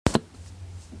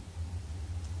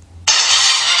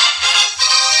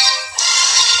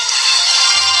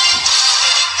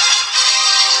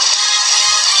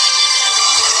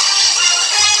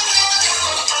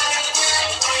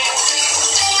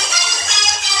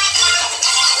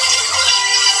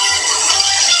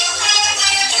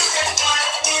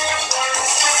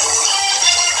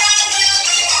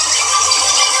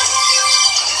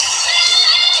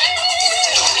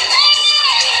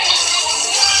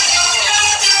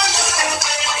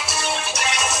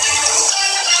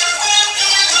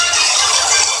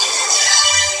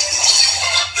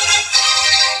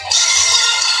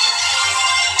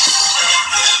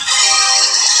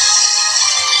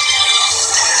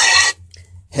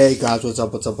Hey guys,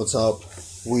 what's up?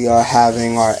 We are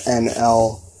having our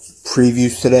NL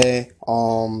previews today.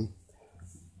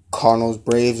 Cardinals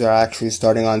Braves are actually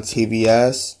starting on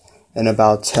TBS in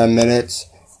about 10 minutes.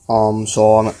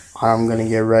 So I'm gonna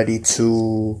get ready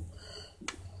to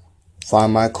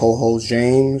find my co-host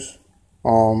James.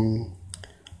 I'm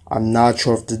not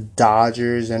sure if the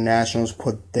Dodgers and Nationals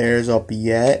put theirs up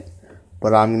yet,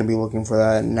 but I'm gonna be looking for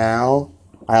that now.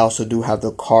 I also do have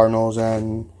the Cardinals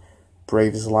and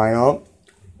Braves lineup.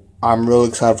 I'm really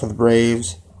excited for the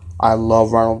Braves. I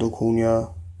love Ronald Acuna.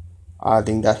 I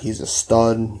think that he's a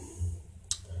stud.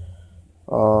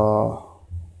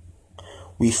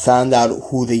 We found out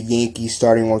who the Yankees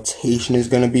starting rotation is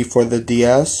going to be for the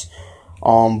DS.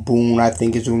 Boone, I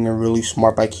think, is doing it really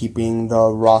smart by keeping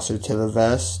the roster to the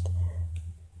vest.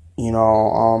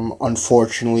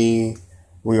 Unfortunately,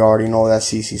 we already know that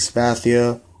CC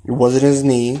Sabathia, it wasn't his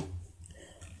knee.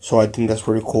 So I think that's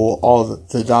pretty cool.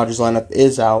 The Dodgers lineup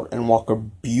is out, and Walker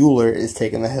Buehler is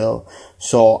taking the hill.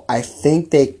 So I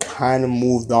think they kind of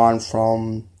moved on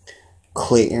from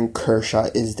Clayton Kershaw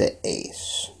is the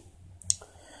ace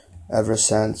ever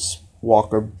since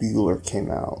Walker Buehler came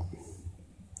out.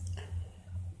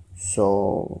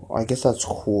 So I guess that's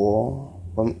cool.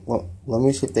 Let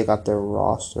me see if they got their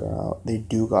roster out. They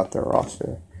do got their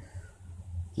roster.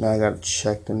 Now I gotta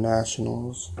check the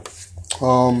Nationals.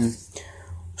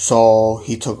 So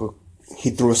he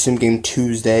threw a sim game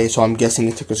Tuesday, so I'm guessing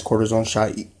he took his cortisone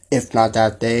shot. If not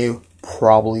that day,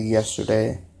 probably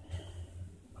yesterday.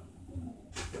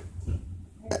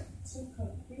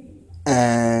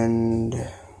 And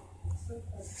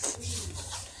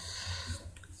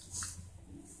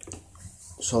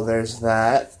so there's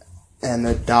that. And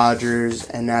the Dodgers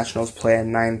and Nationals play at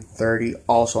 9:30,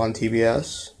 also on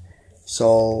TBS.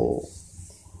 So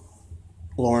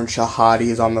Lauren Shahadi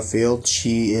is on the field.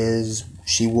 She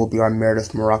will be our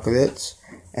Meredith Marakovitz.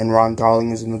 And Ron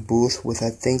Darling is in the booth with, I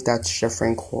think that's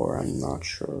Jeffrey Core. I'm not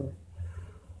sure.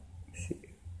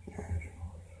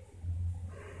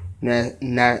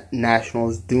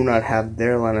 Nationals do not have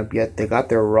their lineup yet. They got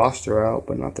their roster out,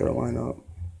 but not their lineup.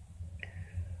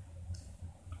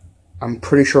 I'm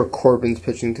pretty sure Corbin's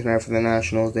pitching tonight for the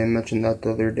Nationals. They mentioned that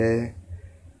the other day.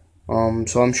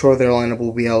 So I'm sure their lineup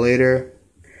will be out later.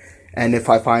 And if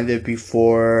I find it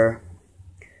before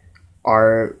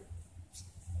our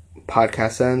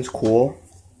podcast ends, cool.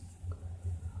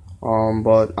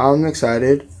 But I'm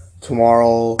excited.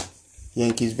 Tomorrow,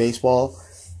 Yankees baseball.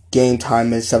 Game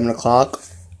time is 7 o'clock.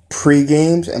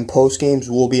 Pre-games and post-games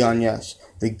will be on Yes.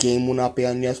 The game will not be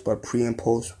on Yes, but pre and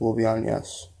post will be on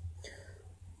Yes.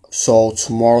 So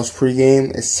tomorrow's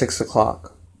pre-game is 6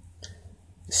 o'clock.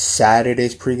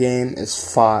 Saturday's pre-game is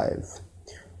 5.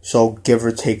 So give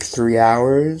or take 3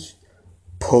 hours.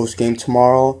 Post-game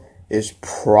tomorrow is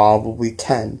probably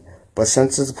 10. But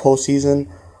since it's the postseason,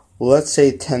 let's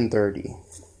say 10:30.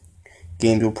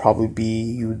 Games will probably be,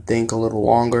 you would think, a little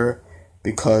longer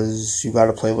because you got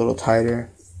to play a little tighter.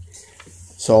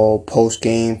 So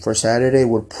post-game for Saturday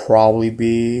would probably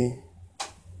be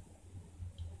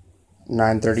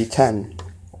 9:30, 10.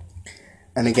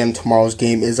 And again, tomorrow's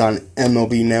game is on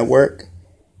MLB Network.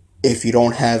 If you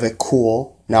don't have it,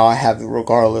 cool. Now I have it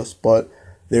regardless, but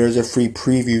there is a free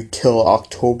preview till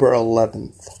October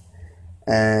 11th.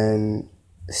 And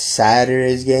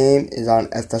Saturday's game is on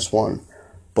FS1.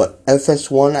 But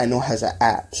FS1 I know has an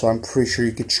app, so I'm pretty sure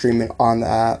you could stream it on the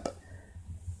app.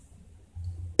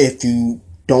 If you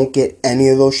don't get any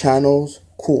of those channels,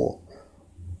 cool.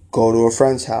 Go to a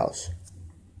friend's house.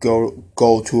 Go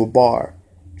to a bar.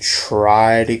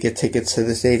 Try to get tickets to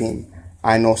the stadium.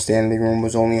 I know standing room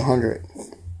was only $100.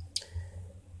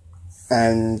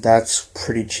 And that's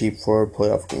pretty cheap for a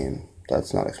playoff game.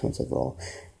 That's not expensive at all.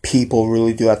 People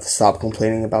really do have to stop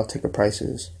complaining about ticket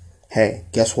prices. Hey,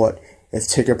 guess what? If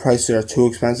ticket prices are too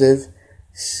expensive,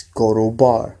 go to a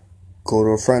bar. Go to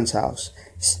a friend's house.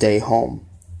 Stay home.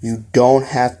 You don't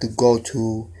have to go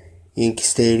to Yankee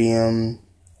Stadium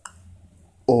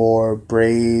or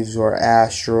Braves or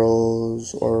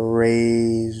Astros or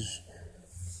Rays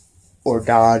or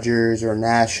Dodgers or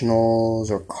Nationals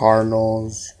or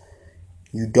Cardinals.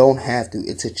 You don't have to.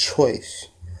 It's a choice.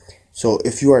 So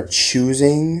if you are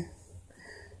choosing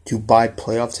to buy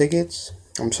playoff tickets,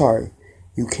 I'm sorry,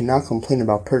 you cannot complain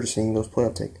about purchasing those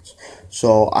playoff tickets.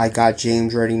 So I got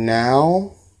James ready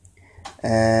now,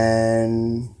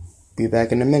 and be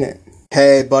back in a minute.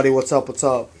 Hey buddy, what's up? What's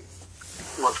going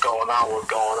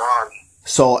on?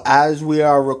 So as we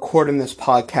are recording this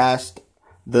podcast,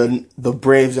 the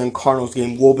Braves and Cardinals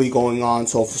game will be going on.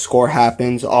 So if a score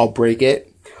happens, I'll break it.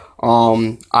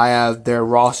 I have their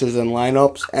rosters and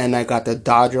lineups, and I got the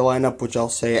Dodger lineup, which I'll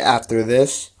say after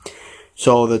this.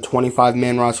 So the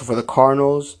 25-man roster for the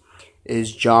Cardinals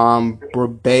is John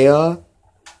Brebbia,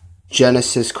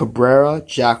 Genesis Cabrera,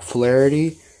 Jack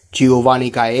Flaherty,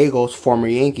 Giovanni Gallegos, former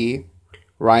Yankee,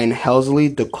 Ryan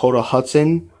Helsley, Dakota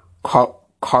Hudson,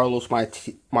 Carlos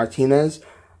Martinez,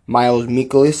 Miles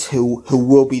Mikolas, who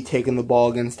will be taking the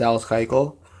ball against Dallas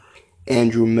Keuchel,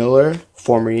 Andrew Miller,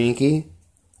 former Yankee,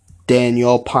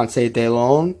 Daniel Ponce de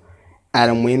Leon,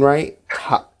 Adam Wainwright,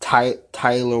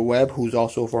 Tyler Webb, who's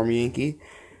also a former Yankee,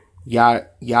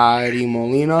 Yadi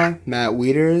Molina, Matt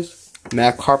Wieters,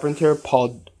 Matt Carpenter,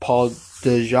 Paul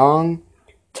DeJong,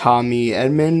 Tommy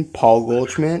Edman, Paul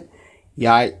Goldschmidt,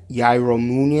 Yairo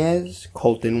Munoz,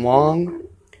 Colton Wong,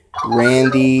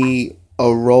 Randy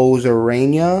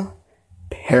Arozarena,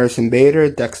 Harrison Bader,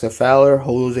 Dexter Fowler,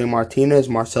 Jose Martinez,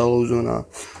 Marcelo Ozuna.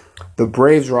 The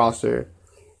Braves roster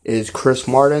is Chris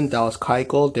Martin, Dallas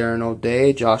Keuchel, Darren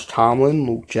O'Day, Josh Tomlin,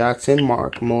 Luke Jackson,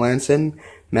 Mark Melanson,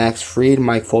 Max Fried,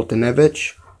 Mike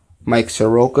Foltynewicz, Mike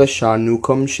Soroka, Sean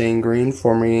Newcomb, Shane Green,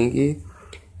 former Yankee,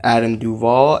 Adam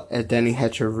Duvall, Denny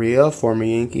Hechavarria, former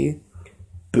Yankee,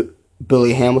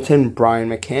 Billy Hamilton, Brian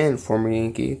McCann, former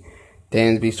Yankee,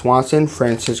 Dansby Swanson,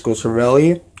 Francisco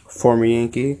Cervelli, former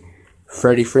Yankee,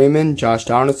 Freddie Freeman, Josh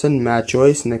Donaldson, Matt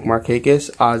Joyce, Nick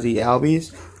Markakis, Ozzie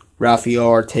Albies, Rafael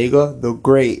Ortega, the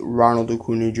great Ronald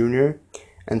Acuna Jr.,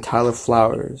 and Tyler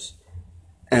Flowers.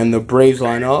 And the Braves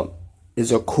lineup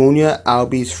is Acuna,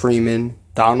 Albies, Freeman,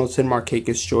 Donaldson,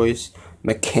 Markakis, Joyce,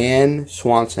 McCann,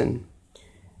 Swanson.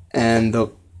 And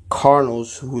the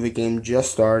Cardinals, who the game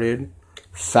just started,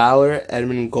 Fowler,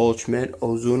 Edman, Goldschmidt,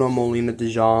 Ozuna, Molina,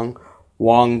 DeJong,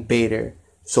 Wong, Bader.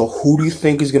 So who do you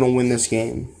think is going to win this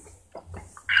game?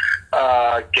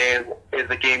 Is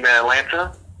the game in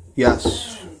Atlanta?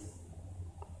 Yes.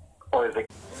 Or is it?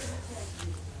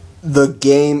 The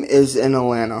game is in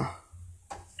Atlanta.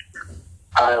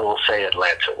 I will say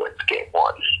Atlanta wins game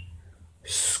 1.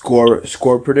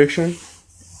 Score prediction?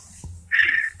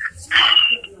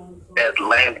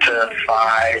 Atlanta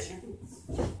 5,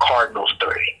 Cardinals 3.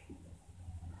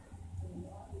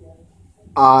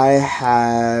 I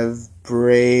have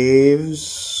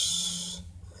Braves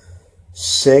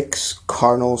 6,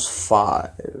 Cardinals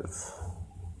 5.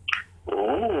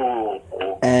 Ooh.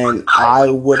 And I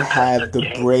would have the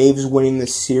Braves winning the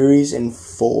series in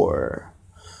 4.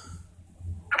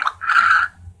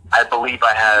 I believe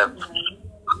I have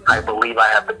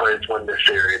the Braves win this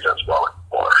series as well in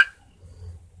 4.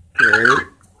 Great.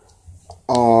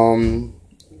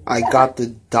 I got the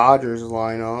Dodgers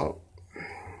lineup.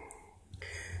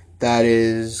 That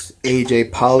is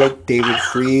AJ Pollock, David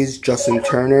Freese, Justin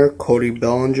Turner, Cody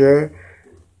Bellinger,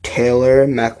 Taylor,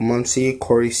 Mac Muncy,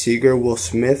 Corey Seager, Will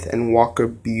Smith, and Walker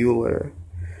Buehler.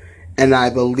 And I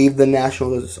believe the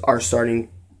Nationals are starting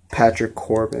Patrick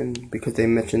Corbin because they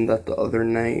mentioned that the other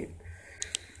night.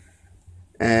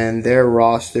 And their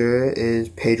roster is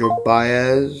Pedro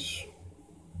Baez.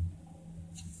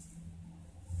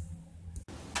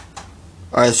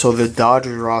 Alright, so the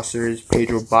Dodgers roster is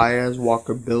Pedro Baez,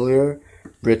 Walker Buehler,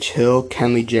 Rich Hill,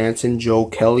 Kenley Jansen, Joe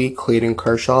Kelly, Clayton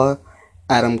Kershaw,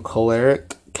 Adam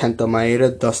Kolarek, Kenta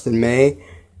Maeda, Dustin May,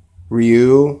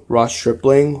 Ryu, Ross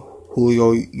Stripling,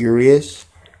 Julio Urias,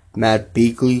 Matt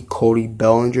Beakley, Cody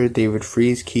Bellinger, David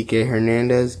Freese, Kike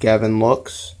Hernandez, Gavin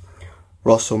Lux,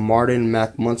 Russell Martin,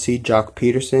 Mac Muncy, Jock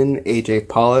Peterson, AJ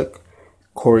Pollock,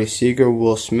 Corey Seager,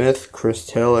 Will Smith, Chris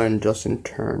Taylor, and Justin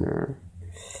Turner.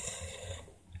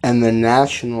 And the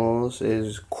Nationals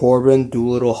is Corbin,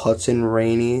 Doolittle, Hudson,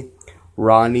 Rainey,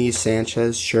 Ronnie,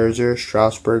 Sanchez, Scherzer,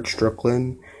 Strasburg,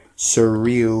 Strickland,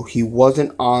 Surreal. He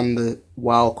wasn't on the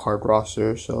wild card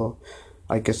roster, so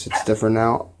I guess it's different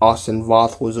now. Austin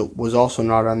Voth was also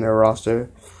not on their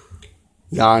roster.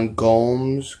 Yan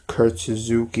Gomes, Kurt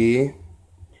Suzuki,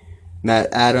 Matt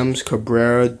Adams,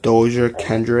 Cabrera, Dozier,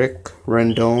 Kendrick,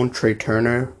 Rendon, Trey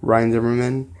Turner, Ryan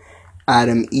Zimmerman,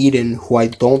 Adam Eden, who I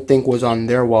don't think was on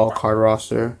their wild card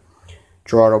roster,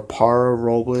 Gerardo Parra,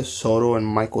 Robles, Soto, and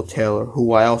Michael Taylor,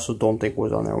 who I also don't think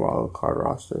was on their wild card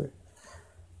roster.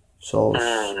 So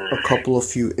a couple of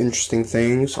few interesting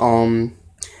things.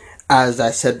 As I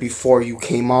said before you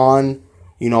came on,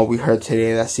 we heard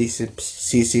today that CC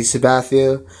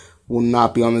Sabathia will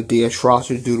not be on the DS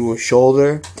roster due to a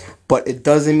shoulder, but it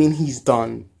doesn't mean he's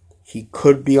done. He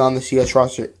could be on the CS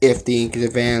roster if the Yankees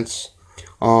advance.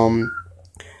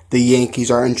 The Yankees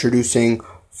are introducing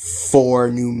 4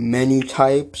 new menu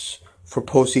types for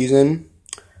postseason.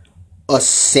 A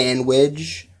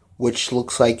sandwich, which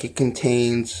looks like it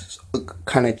contains a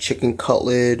kind of chicken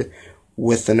cutlet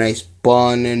with a nice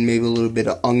bun and maybe a little bit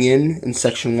of onion in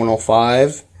section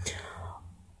 105.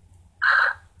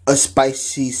 A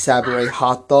spicy Sabre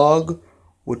hot dog,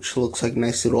 which looks like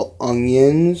nice little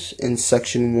onions, in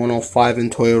section 105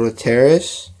 in Toyota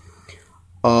Terrace.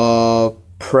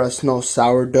 Fresno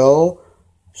sourdough,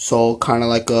 so kind of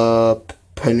like a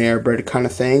Panera bread kind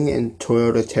of thing in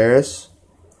Toyota Terrace.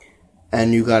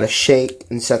 And you got a shake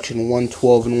in section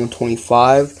 112 and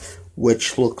 125,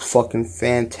 which look fucking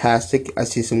fantastic. I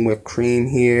see some whipped cream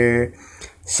here,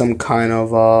 some kind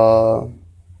of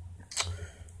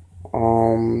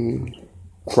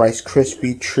Rice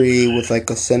Krispie treat with like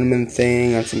a cinnamon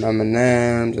thing and some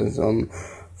M&Ms and some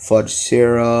fudge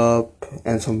syrup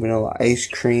and some vanilla ice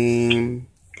cream.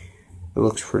 It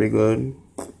looks pretty good.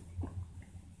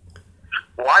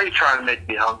 Why are you trying to make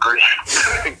me hungry?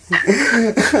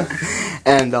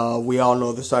 And we all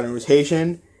know the starting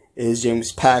rotation is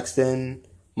James Paxton,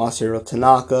 Masahiro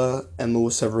Tanaka, and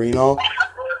Luis Severino,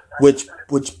 which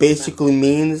basically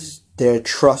means they're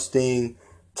trusting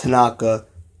Tanaka.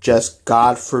 Just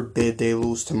God forbid they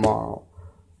lose tomorrow.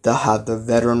 They'll have the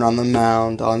veteran on the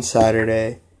mound on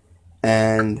Saturday,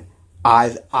 and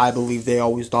I believe they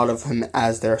always thought of him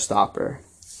as their stopper.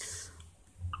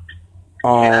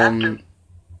 And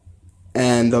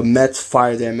the Mets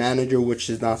fired their manager, which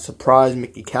is not a surprise,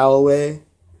 Mickey Callaway.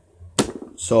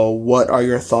 So what are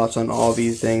your thoughts on all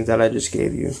these things that I just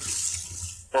gave you?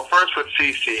 Well, first with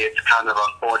CC, it's kind of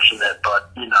unfortunate, but,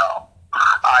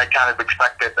 I kind of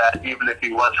expected that even if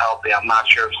he was healthy, I'm not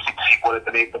sure if CC would have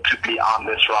been able to be on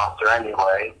this roster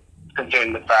anyway,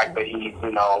 considering the fact that he,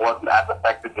 wasn't as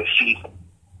effective this season.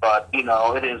 But,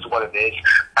 it is what it is.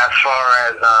 As far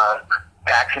as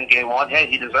Paxton game one, hey,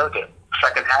 he deserved it.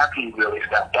 Second half, he really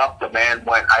stepped up. The man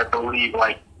went, I believe,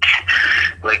 like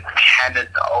 10-0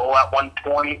 at one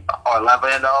point, or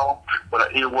 11-0,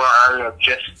 but he were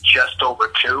just over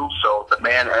 2. So the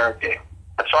man earned it.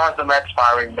 As far as the Mets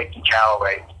firing Mickey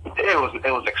Callaway,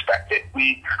 it was expected.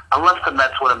 Unless the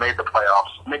Mets would have made the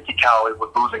playoffs, Mickey Callaway was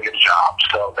losing his job.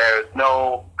 So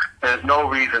there's no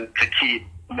reason to keep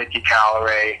Mickey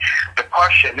Callaway. The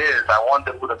question is, I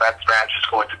wonder who the Mets ranch is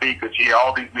going to be, because you hear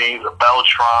all these names of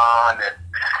Beltran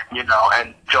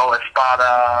and Joe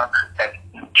Espada and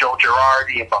Joe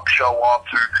Girardi and Buck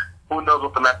Showalter. Who knows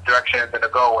what the Mets direction is going to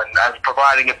go, and as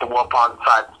providing if the Wilpon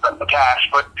decides to spend the cash,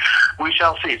 but we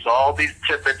shall see. So all these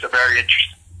tidbits are very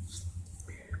interesting.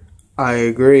 I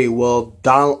agree. Well,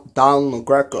 Donald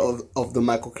LaGreca of the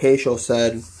Michael K Show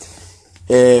said,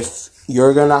 if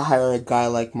you're going to hire a guy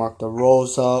like Mark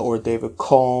DeRosa or David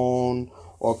Cone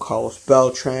or Carlos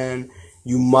Beltran,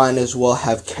 you might as well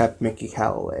have kept Mickey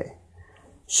Callaway.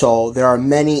 So there are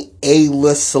many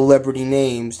A-list celebrity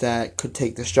names that could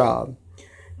take this job.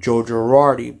 Joe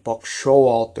Girardi, Buck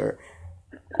Showalter,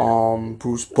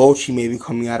 Bruce Bochy may be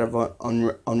coming out of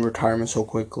unretirement so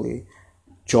quickly,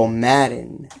 Joe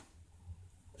Madden.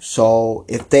 So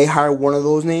if they hire one of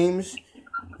those names,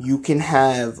 you can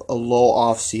have a low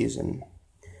off season.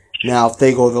 Now, if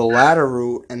they go the latter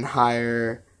route and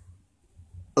hire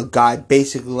a guy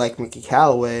basically like Mickey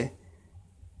Callaway,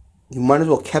 you might as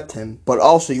well kept him. But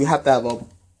also, you have to have a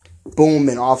boom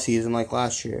in off season like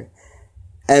last year.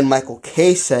 And Michael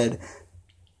K said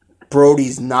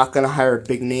Brody's not going to hire a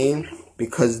big name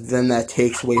because then that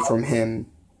takes away from him.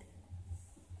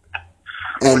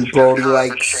 And Brody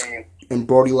likes,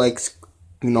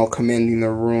 commanding the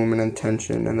room and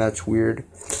attention, and that's weird.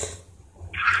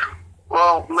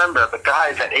 Well, remember, the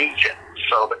guy's an agent,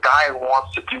 so the guy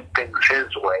wants to do things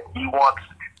his way.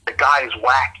 The guy's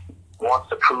wacky, wants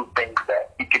to prove things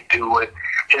that he could do it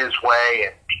his way,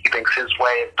 and he thinks his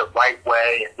way is the right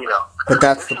way, and But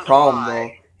that's the problem,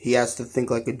 though. He has to think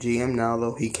like a GM now,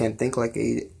 though. He can't think like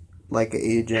an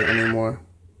agent anymore.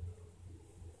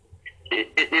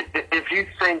 If you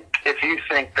think that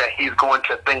he's going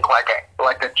to think like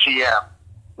a GM,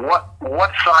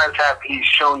 what signs have he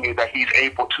shown you that he's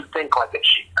able to think like a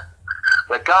GM?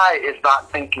 The guy is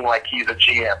not thinking like he's a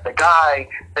GM. The guy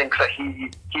thinks that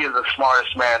he is the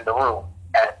smartest man in the room.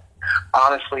 And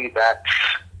honestly,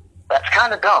 that's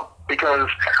kind of dumb, because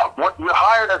what you're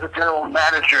hired as a general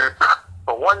manager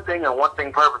for one thing and one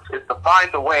thing purpose is to find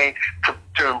a way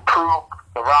to improve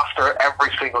the roster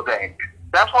every single day.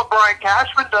 That's what Brian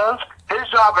Cashman does. His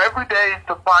job every day is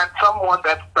to find someone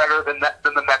that's better than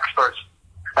the next person.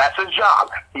 That's his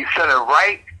job. He said it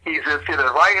right. He's just said it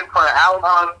right in front of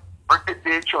Alan, Rick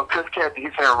DiCio, and Chris Kennedy. He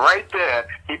said it right there.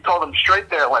 He told them straight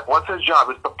there, like, what's his job?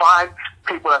 Is to find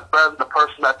people that's better than the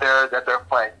person that they're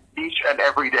playing each and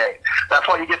every day. That's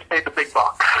why he gets paid the big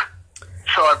bucks.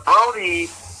 So if Brody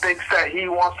thinks that he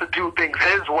wants to do things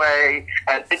his way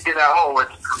and thinking that,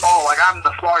 like I'm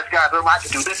the smartest guy, so I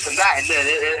can do this and that, and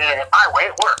then my way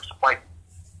it works. Like,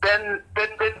 then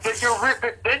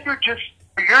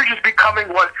you're just becoming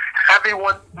what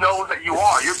everyone knows that you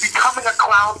are. You're becoming a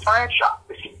clown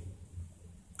franchise.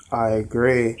 I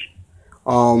agree.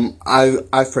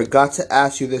 I forgot to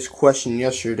ask you this question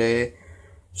yesterday,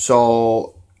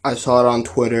 so I saw it on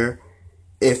Twitter.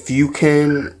 If you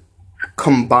can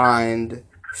combine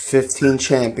 15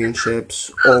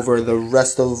 championships over the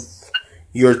rest of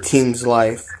your team's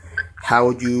life, how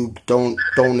would you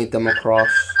donate them across?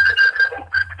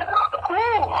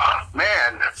 Oh,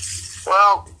 man.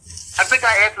 Well, I think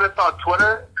I answered this on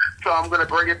Twitter, so I'm going to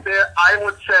bring it there. I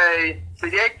would say the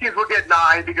Yankees will get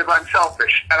 9 because I'm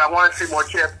selfish, and I want to see more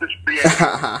championships for the Yankees.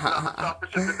 I'm a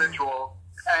selfish individual,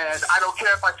 and I don't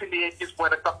care if I see the Yankees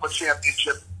win a couple of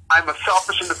championships. I'm a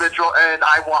selfish individual, and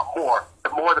I want more. The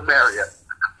more, the merrier.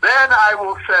 Then I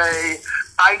will say,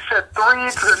 I said 3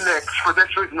 to the Knicks for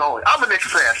this reason only. I'm a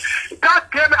Knicks fan. God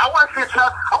damn it, I want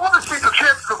to see some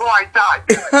champions before I die.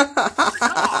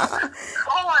 Come on. That's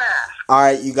all I ask. All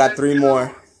right, you got 3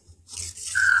 more.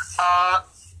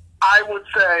 I would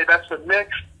say that's the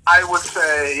Knicks. I would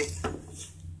say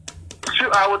 2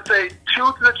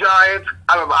 to the Giants.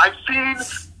 I don't know. I've seen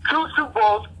 2 Super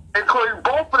Bowls, including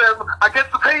both of them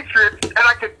against the Patriots, and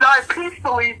I could die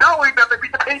peacefully knowing that they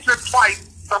beat the Patriots twice.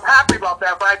 So I'm happy about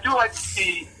that, but I do like to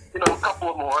see, a couple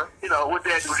of more, with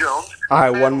Daniel Jones. All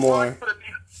right, one more.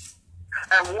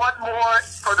 And one more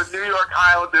for the New York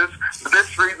Islanders for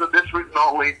this reason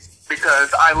only,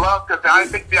 because I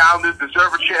think the Islanders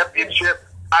deserve a championship.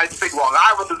 I think Long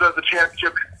Island deserves a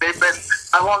championship.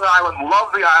 Long Island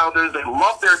love the Islanders. They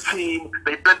love their team.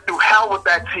 They've been through hell with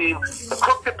that team. The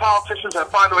crooked politicians have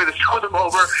found a way to screw them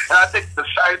over. And I think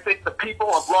the people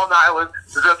of Long Island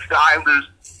deserve the Islanders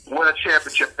win a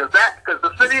championship. Because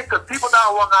people down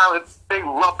on Long Island, they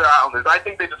love their Islanders. I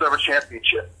think they deserve a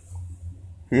championship.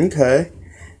 Okay.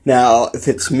 Now, if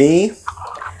it's me,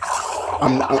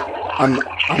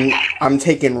 I'm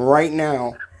taking right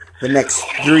now the next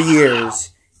 3 years.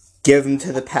 Give him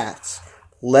to the Pats.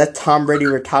 Let Tom Brady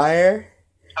retire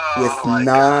with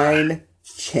 9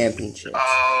 championships.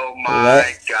 Oh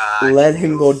my God! Let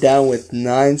him go down with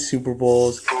 9 Super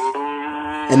Bowls,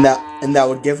 and that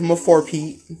would give him a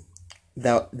 4-peat.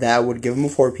 That would give him a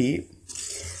 4-peat.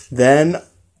 Then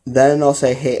I'll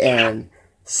say, hey Aaron,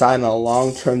 sign a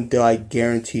long-term deal. I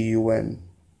guarantee you win.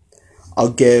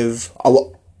 I'll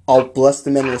bless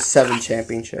the man with 7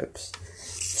 championships.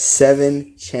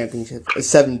 7 championships. A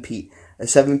 7-peat. A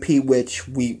 7-peat which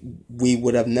we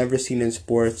would have never seen in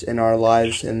sports in our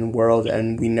lives in the world,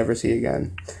 and we never see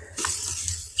again.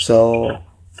 So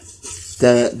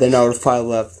then I would have 5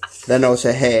 left. Then I would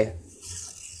say, hey,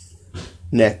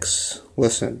 Knicks,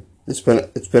 listen, it's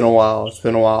been a while.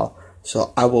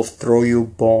 So I will throw you a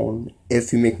bone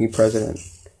if you make me president.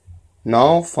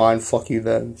 No? Fine, fuck you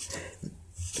then.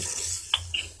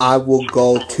 I will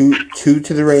go 2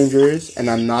 to the Rangers,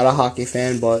 and I'm not a hockey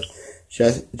fan, but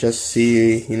just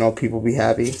see, people be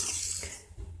happy.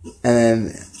 And then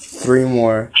 3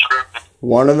 more.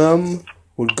 One of them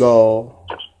would go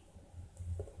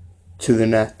to the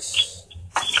Nets.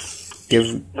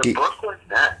 Give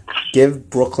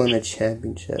Brooklyn a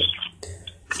championship.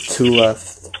 2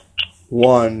 left.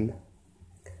 1.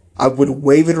 I would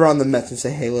wave it around the Mets and say,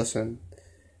 hey, listen.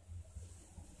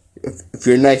 If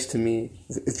you're nice to me,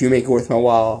 if you make it worth my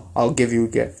while, I'll give you a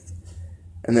gift.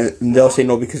 And then they'll say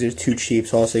no because you're too cheap,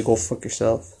 so I'll say go fuck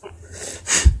yourself.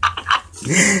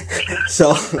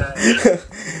 so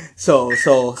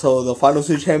the final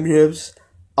 2 championships,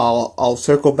 I'll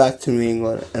circle back to New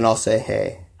England and I'll say,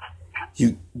 hey,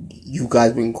 you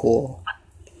guys been cool.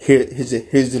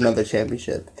 Here's another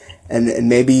championship, and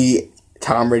maybe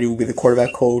Tom Brady will be the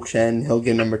quarterback coach and he'll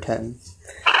get number 10.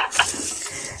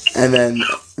 And then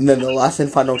the last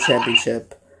and final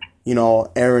championship,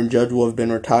 Aaron Judge will have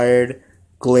been retired.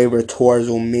 Gleyber Torres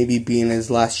will maybe be in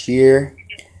his last year.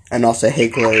 And I'll say, hey,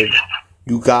 Gleyber,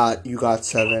 you got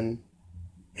 7.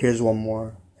 Here's 1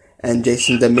 more. And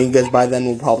Jason Dominguez by then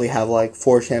will probably have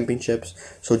 4 championships.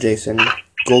 So Jason,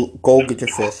 go get your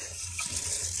 5th.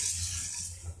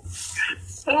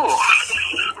 Ooh,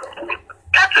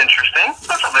 that's interesting.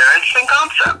 That's a very interesting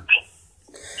concept.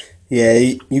 Yeah,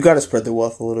 you gotta spread the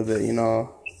wealth a little bit, Hey,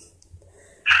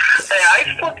 I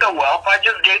split the wealth. I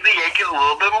just gave the Yankees a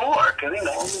little bit more, because,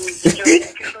 give the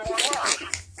Yankees some more love.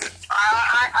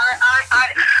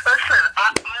 Listen,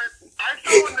 I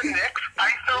threw in the Knicks,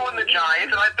 I threw in the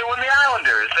Giants, and I threw in the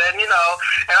Islanders, and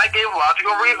I gave a lot to go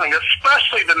logical reasoning,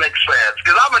 especially the Knicks fans,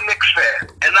 because I'm a Knicks fan,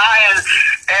 and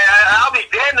I'll be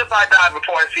damned if I die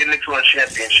before I see a Knicks win a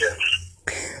championship.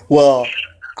 Well,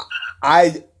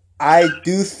 I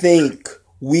do think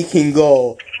we can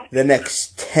go the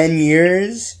next 10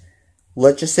 years.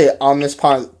 Let's just say on this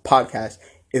podcast,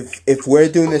 if we're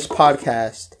doing this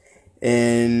podcast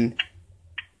in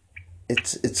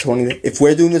if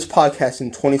we're doing this podcast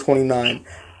in 2029,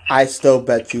 I still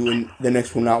bet you the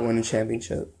Knicks will not win a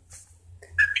championship.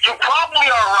 You probably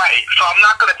are right, so I'm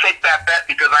not going to take that bet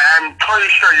because I'm pretty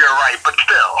sure you're right, but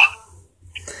still.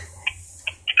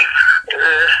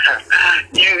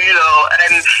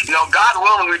 God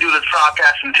willing, we do this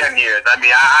podcast in 10 years. I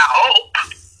mean, I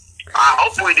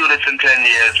hope we do this in 10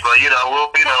 years, but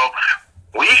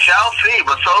we shall see.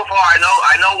 But so far, I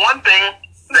know one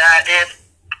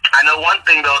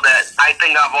thing though, that I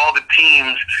think of all the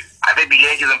teams, I think the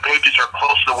Yankees and Patriots are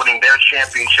close to winning their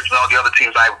championships than all the other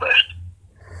teams I've listed.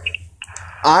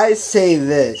 I say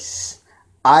this.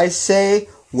 I say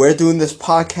we're doing this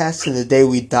podcast to the day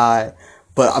we die,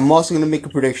 but I'm also going to make a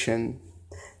prediction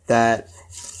that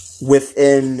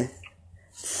within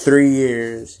 3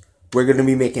 years, we're going to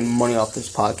be making money off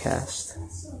this podcast.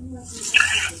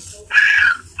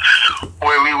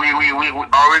 Are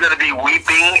we going to be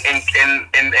weeping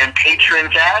in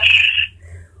Patreon cash?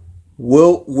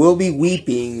 We'll be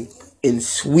weeping in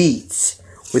suites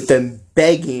with them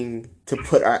begging to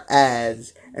put our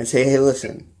ads and say, hey,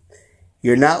 listen,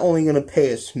 you're not only going to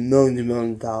pay us millions and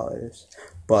millions of dollars,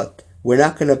 but we're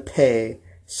not going to pay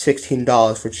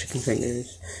 $16 for chicken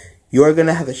fingers. You're going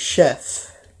to have a chef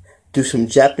do some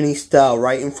Japanese style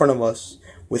right in front of us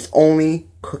with only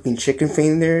cooking chicken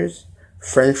fingers,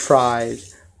 French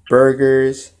fries,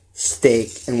 burgers,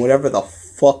 steak, and whatever the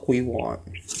fuck we want.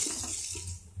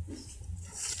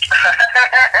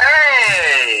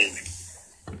 Hey!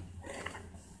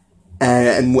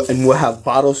 And we'll have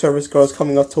bottle service girls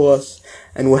coming up to us,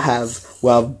 and we'll have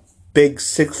big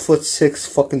 6'6"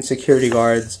 fucking security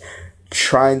guards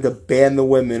trying to ban the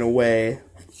women away,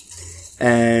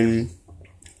 and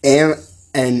you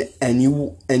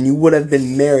would have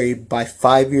been married by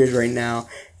 5 years right now,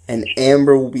 and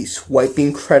Amber will be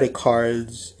swiping credit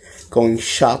cards, going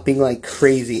shopping like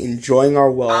crazy, enjoying our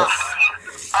wealth.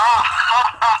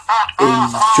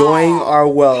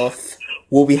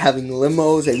 We'll be having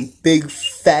limos and big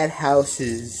fat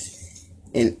houses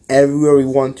in everywhere we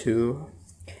want to.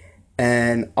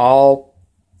 And all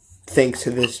thanks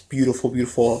to this beautiful,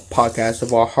 beautiful podcast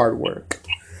of our hard work.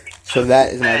 So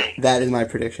that is my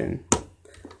prediction.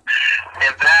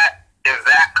 If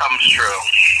that comes true,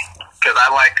 because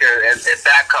I like it, if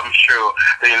that comes true,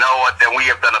 then you know what? Then we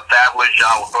have done a fabulous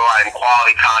job with providing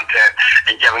quality content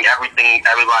and giving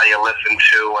everybody to listen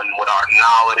to, and with our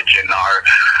knowledge and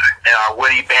our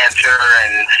witty banter,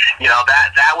 and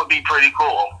that would be pretty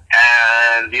cool.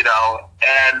 And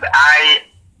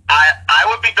I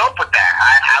would be dope with that.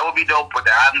 I would be dope with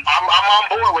that. I'm on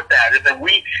board with that. If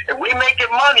we making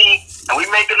money and we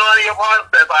making money upon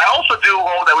this, I also do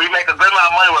hope that we make a good amount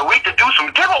of money where we could do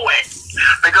some giveaways.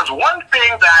 Because one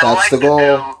thing that I like to do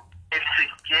is to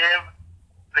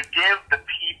give the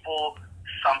people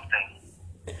something.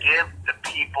 Give the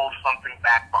people something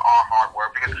back for our hard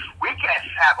work. Because we can't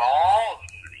have all the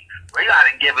money. We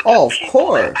gotta give it to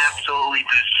people that absolutely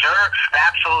deserve,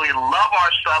 absolutely love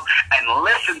our stuff, and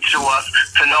listen to us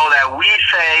to know that we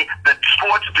say that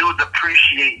sports dudes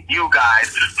appreciate you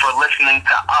guys for listening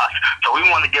to us. So we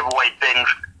want to give away things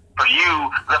for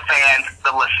you, the fans,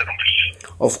 the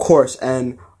listeners. Of course,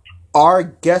 and our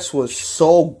guest was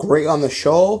so great on the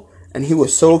show, and he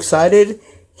was so excited,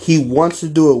 he wants to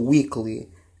do it weekly,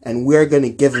 and we're going to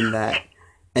give him that.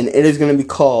 And it is going to be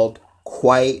called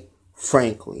Quite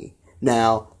Frankly.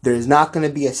 Now, there's not going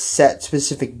to be a set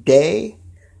specific day,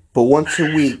 but once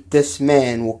a week, this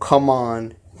man will come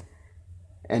on,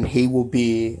 and he will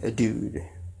be a dude.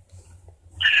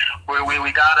 We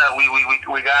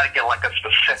gotta get like a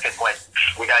specific,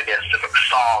 we gotta get specific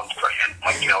songs for him.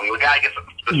 We gotta get some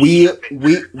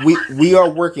specific. We are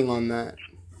working on that.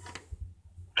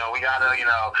 We gotta, is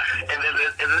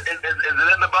it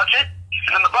in the budget?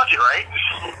 It's in the budget, right?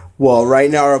 Well, right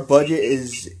now our budget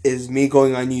is me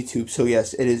going on YouTube, so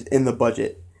yes, it is in the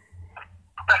budget.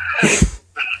 That's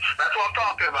what I'm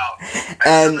talking about.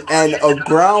 And a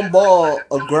ground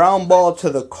ball to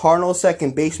the Cardinal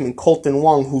second baseman Colton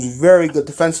Wong, who's very good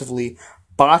defensively,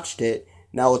 botched it.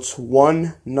 Now it's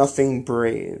 1-0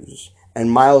 Braves,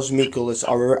 and Miles Mikolas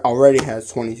already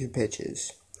has 22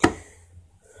 pitches.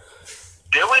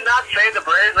 Did we not say the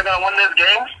Braves are gonna win this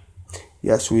game?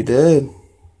 Yes, we did.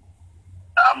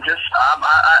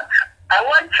 I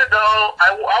want to know.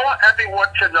 I want everyone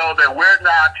to know that we are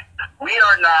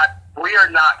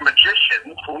not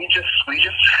magicians. We just, we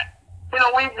just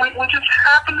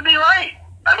happen to be right.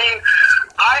 I mean,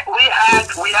 we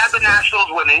had the Nationals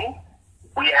winning.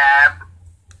 We have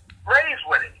Rays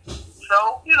winning.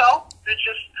 So, it's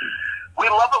just, we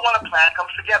love it when a plan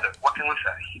comes together. What can we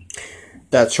say?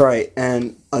 That's right.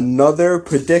 And another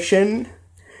prediction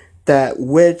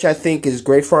which I think is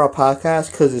great for our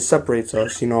podcast because it separates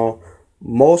us.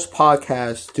 Most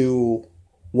podcasts do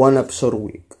one episode a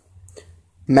week.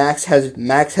 Max has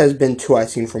been two I've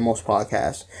seen for most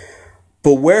podcasts.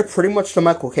 But we're pretty much the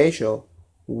Michael K show.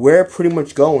 We're pretty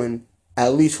much going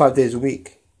at least 5 days a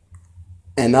week.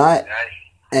 And I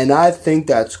think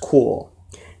that's cool.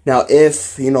 Now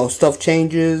if, stuff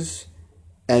changes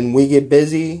and we get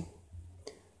busy,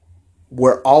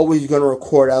 we're always going to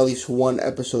record at least one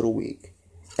episode a week.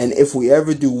 And if we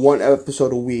ever do one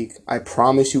episode a week, I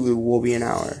promise you it will be an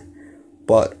hour.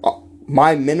 But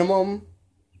my minimum,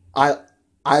 I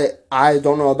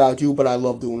don't know about you, but I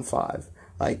love doing 5.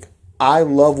 Like, I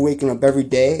love waking up every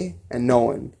day and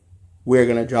knowing we're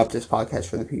going to drop this podcast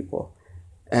for the people.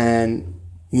 And,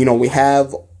 we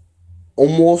have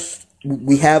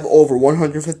over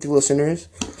 150 listeners,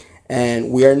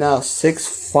 and we are now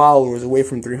 6 followers away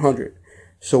from 300.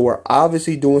 So we're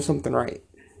obviously doing something right.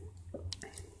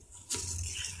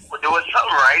 We're doing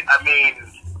something right. I mean,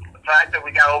 the fact that we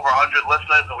got over 100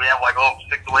 listeners and we have over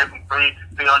 6 away from 300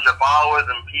 followers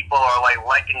and people are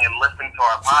liking and listening to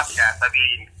our podcast. I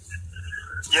mean,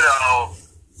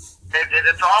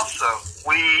 it's awesome.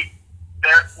 We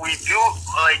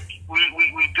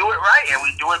do it right and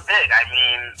we do it big. I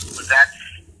mean,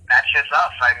 that's just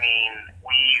us. I mean,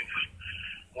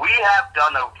 we have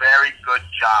done a very good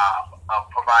job of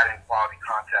providing quality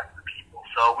content for people.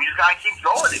 So we just gotta keep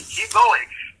going and keep going.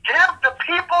 Give the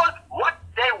people what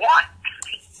they want.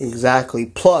 Exactly.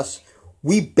 Plus,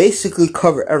 we basically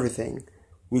cover everything.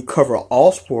 We cover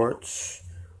all sports.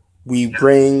 We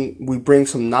bring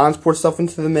some non-sport stuff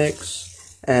into the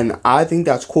mix, and I think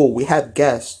that's cool. We have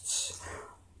guests.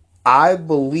 I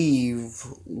believe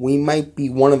we might be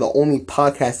one of the only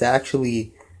podcasts that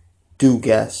actually do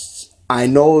guests. I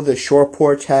know the Short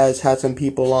Porch has had some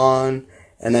people on,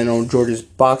 and I know George's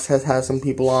Box has had some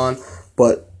people on,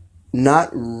 but not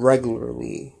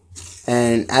regularly.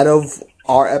 And out of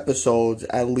our episodes,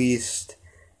 at least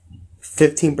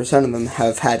 15% of them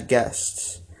have had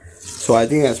guests. So I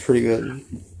think that's pretty good. I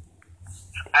mean,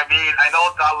 I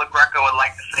know Don LaGreca would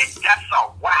like to say guests are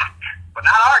whack, but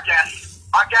not our guests.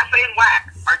 Our guests ain't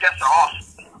whack. Our guests are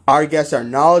awesome. Our guests are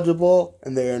knowledgeable,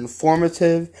 and they're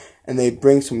informative, and they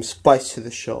bring some spice to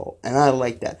the show. And I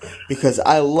like that because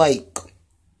I like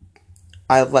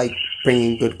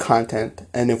bringing good content.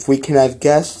 And if we can have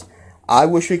guests, I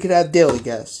wish we could have daily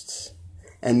guests.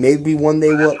 And maybe one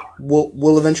day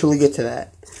we'll eventually get to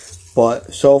that.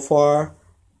 But so far,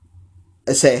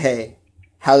 I say, hey,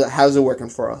 how's it working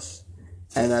for us?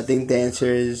 And I think the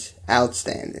answer is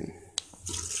outstanding.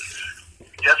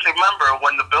 Just remember,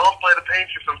 when the Bills play the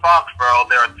Patriots in Foxborough,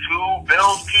 there are 2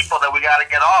 Bills people that we got to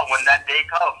get on when that day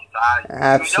comes.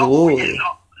 Absolutely.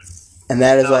 And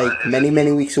that is many,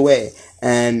 many weeks away.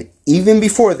 And even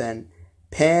before then,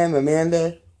 Pam,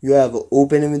 Amanda, you have an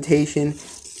open invitation.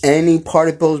 Any part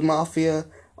of Bills Mafia,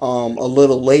 a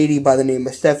little lady by the name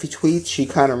of Steffi Tweets, she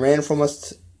kind of ran from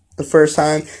us the first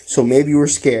time, so maybe you were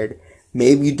scared.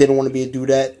 Maybe you didn't want to be a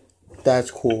dudette. That's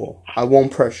cool. I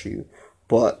won't pressure you.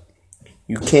 But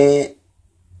you can't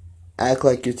act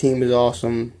like your team is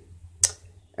awesome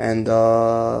and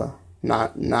not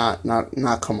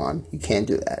come on. You can't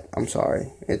do that. I'm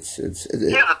sorry. It's against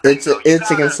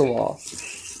the law.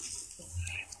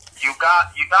 You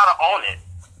gotta own it.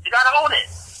 You gotta own it.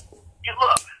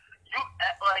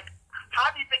 How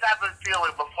do you think I've been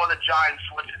feeling before the Giants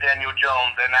switched to Daniel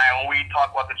Jones? And when we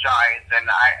talk about the Giants, and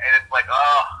it's like,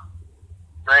 oh,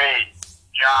 great,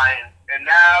 Giants. And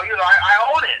now, I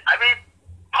own it. I mean,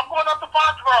 I'm going up to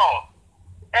Foxborough.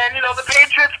 And, the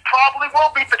Patriots probably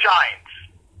will beat the Giants.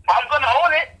 I'm going to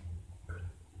own it.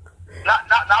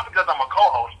 Not because I'm a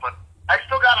co-host, but I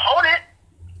still got to own it.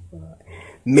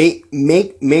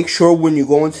 Make sure when you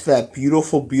go into that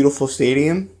beautiful, beautiful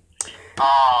stadium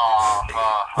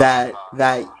that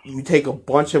you take a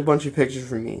bunch of pictures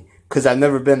for me, because I've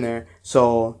never been there.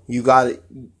 So you gotta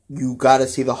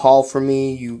see the hall for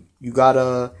me. You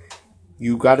gotta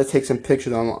take some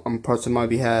pictures on parts of my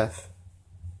behalf.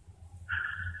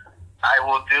 I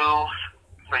will do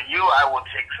for you. I will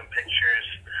take some pictures.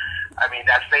 I mean,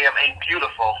 that stadium ain't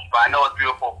beautiful, but I know it's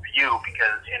beautiful for you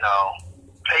because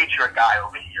Patriot guy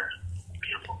over here.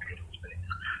 Beautiful stadium.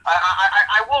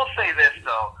 I will say this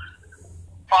though.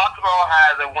 Foxborough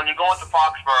has it. When you go into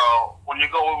Foxborough, when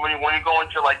you go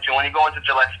into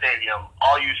Gillette Stadium,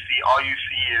 all you see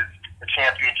is the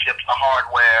championships, the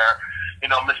hardware,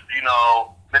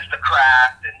 Mr.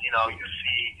 Kraft, and you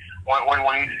see when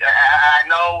you. I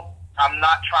know I'm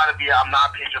not being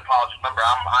apologist. Remember,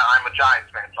 I'm a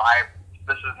Giants fan, so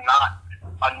this is not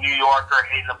a New Yorker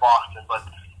hating the Boston, but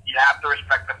you have to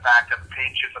respect the fact that the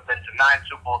Patriots have been to 9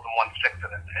 Super Bowls and won 6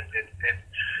 of them.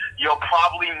 You'll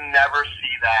probably never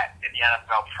see that in the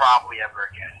NFL, probably ever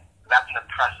again. That's an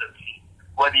impressive feat.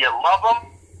 Whether you love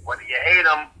them, whether you hate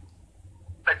them,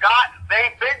 they've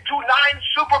been to 9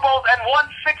 Super Bowls and won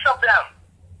 6 of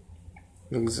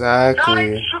them.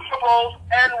 Exactly. 9 Super Bowls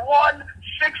and won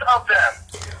 6 of them.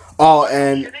 Oh, Are you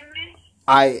and kidding me?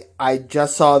 I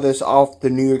just saw this off the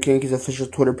New York Yankees official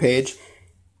Twitter page.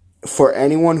 For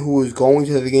anyone who is going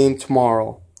to the game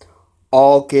tomorrow,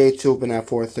 all gates open at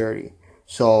 4:30.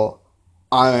 So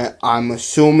I'm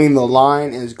assuming the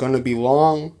line is going to be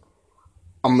long.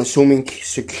 I'm assuming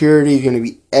security is going to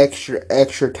be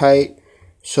extra tight.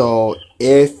 So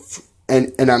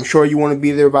and I'm sure you want to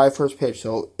be there by first pitch.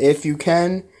 So if you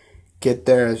can, get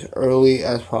there as early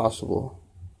as possible.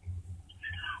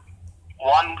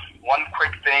 One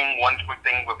quick thing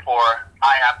before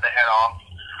I have to head off.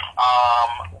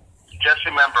 Just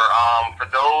remember, for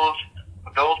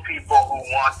those people who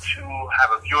want to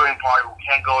have a viewing party who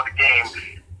can't go to the game,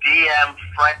 DM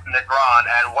Frank Negron,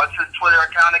 and what's his Twitter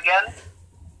account again?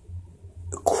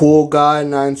 Cool guy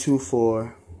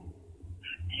 924.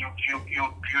 You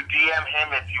DM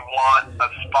him if you want a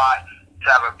spot to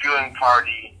have a viewing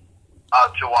party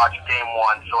to watch game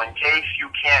 1. So in case you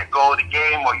can't go to the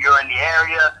game or you're in the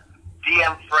area,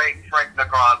 DM Frank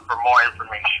Negron for more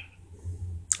information.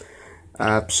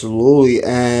 Absolutely,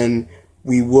 and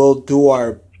we will do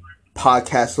our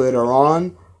podcast later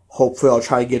on. Hopefully, I'll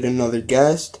try to get another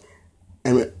guest,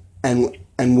 and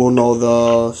we'll know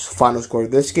the final score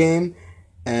of this game,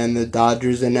 and the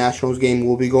Dodgers and Nationals game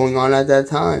will be going on at that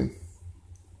time.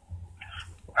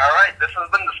 All right, this has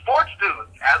been the Sports Dude,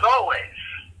 as always.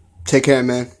 Take care,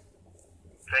 man.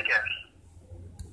 Take care.